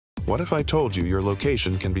What if I told you your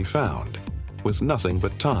location can be found with nothing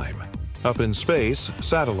but time? Up in space,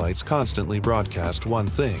 satellites constantly broadcast one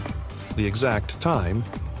thing, the exact time,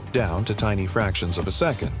 down to tiny fractions of a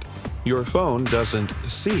second. Your phone doesn't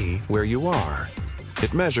see where you are.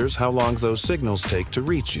 It measures how long those signals take to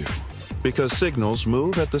reach you, because signals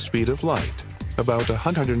move at the speed of light, about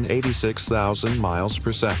 186,000 miles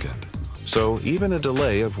per second. So even a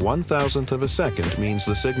delay of 1,000th of a second means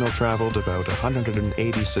the signal traveled about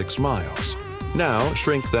 186 miles. Now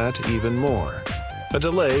shrink that even more. A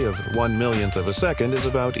delay of 1/1,000,000th of a second is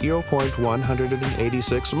about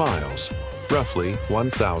 0.186 miles, roughly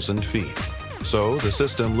 1,000 feet. So the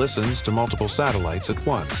system listens to multiple satellites at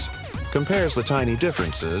once, compares the tiny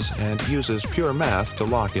differences, and uses pure math to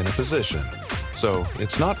lock in a position. So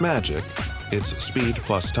it's not magic, it's speed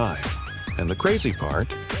plus time. And the crazy part,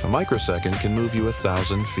 a microsecond can move you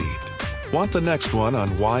 1,000 feet. Want the next one on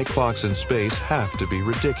why clocks in space have to be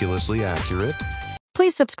ridiculously accurate?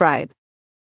 Please subscribe.